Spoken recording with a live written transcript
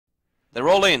They're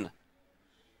all in.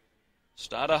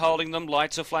 Starter holding them,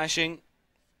 lights are flashing.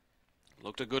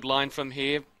 Looked a good line from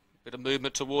here. Bit of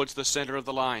movement towards the centre of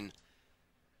the line.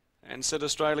 Ansett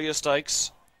Australia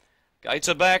Stakes. Gates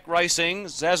are back, racing.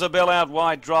 Zazabel out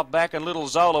wide, dropped back, and Little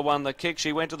Zola won the kick.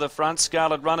 She went to the front.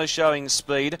 Scarlet Runner showing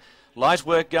speed. Light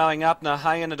Work going up,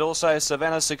 Nahayan, and also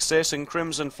Savanah Success and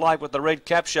Crimson Flight with the red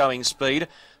cap showing speed.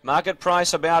 Market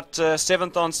price about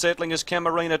 7th on settling as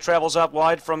Camarina travels up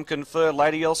wide from Confer.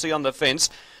 Lady Elsie on the fence.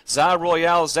 Zar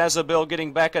Royale, Zazabel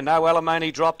getting back, and No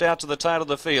Alimony dropped out to the tail of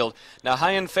the field.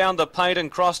 Nahayan found the paint and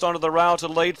crossed onto the rail to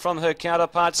lead from her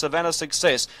counterpart Savanah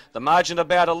Success. The margin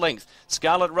about a length.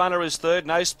 Scarlet Runner is third,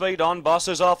 no speed on. Boss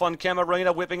is off on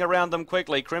Camarina, whipping around them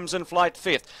quickly. Crimson Flight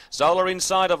fifth. Zola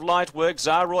inside of Light Work.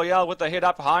 Zar Royale with the head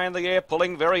up high in the air,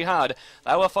 pulling very hard.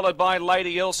 They were followed by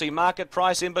Lady Elsie. Market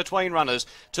price in between runners.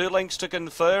 2 lengths to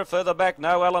Confer. Further back,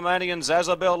 No Alimony and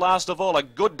Zazabel last of all. A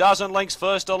good dozen lengths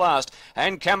first to last.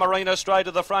 And Camarina straight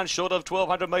to the front, short of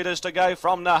 1,200 metres to go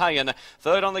from Nahayan.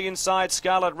 Third on the inside,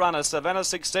 Scarlet Runner. Savanah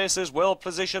Success is well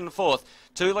positioned fourth.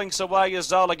 2 lengths away is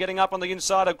Zola, getting up on the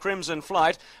inside of Crimson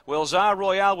Flight. Well, Zar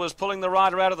Royale was pulling the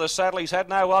rider out of the saddle. He's had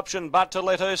no option but to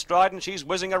let her stride, and she's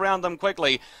whizzing around them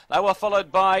quickly. They were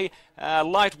followed by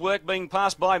Light Work, being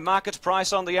passed by Market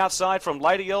Price on the outside from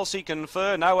Lady Elsie,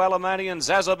 Confer, No Alimony and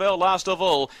Zazabel last of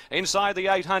all. Inside the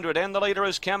 800, and the leader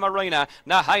is Camarina.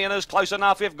 Nahayan is close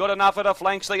enough, if good enough, at a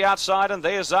flanks the outside, and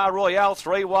there's Zar Royale,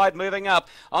 3 wide moving up.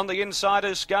 On the inside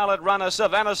is Scarlet Runner.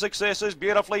 Savanah Success is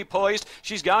beautifully poised.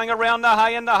 She's going around Nahayan.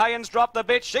 Nahayan's dropped the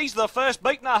bit. She's the first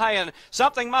beat Nahayan.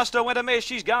 Something must have went amiss.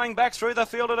 She's going back through the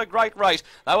field at a great rate.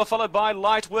 They were followed by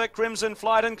Light Work, Crimson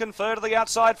Flight and Confer to the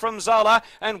outside from Zola,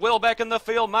 and well back in the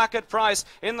field, Market Price.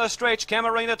 In the stretch,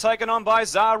 Camarina taken on by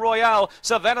Zar Royale.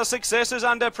 Savanah Success is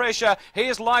under pressure.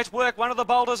 Here's Light Work, one of the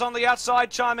boulders on the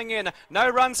outside chiming in. No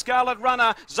run, Scarlet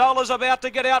Runner. Zola's about to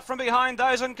get out from behind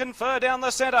those and Confer down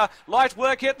the centre. Light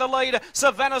Work hit the lead.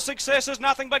 Savanah Success is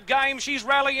nothing but game. She's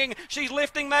rallying. She's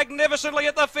lifting magnificently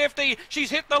at the 50. She's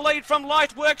hit the lead from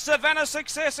Light Work. Savanah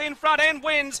Success in front and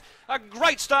wins. A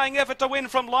great staying effort to win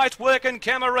from Light Work and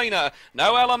Camarina.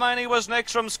 No Alimony was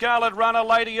next from Scarlet Runner.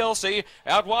 Lady Elsie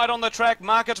out wide on the track.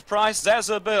 Market Price,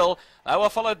 Zazabel. They were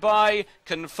followed by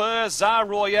Confer, Zar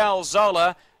Royale,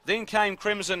 Zola. Then came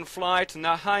Crimson Flight.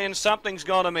 Nahayan, something's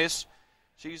gone amiss.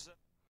 She's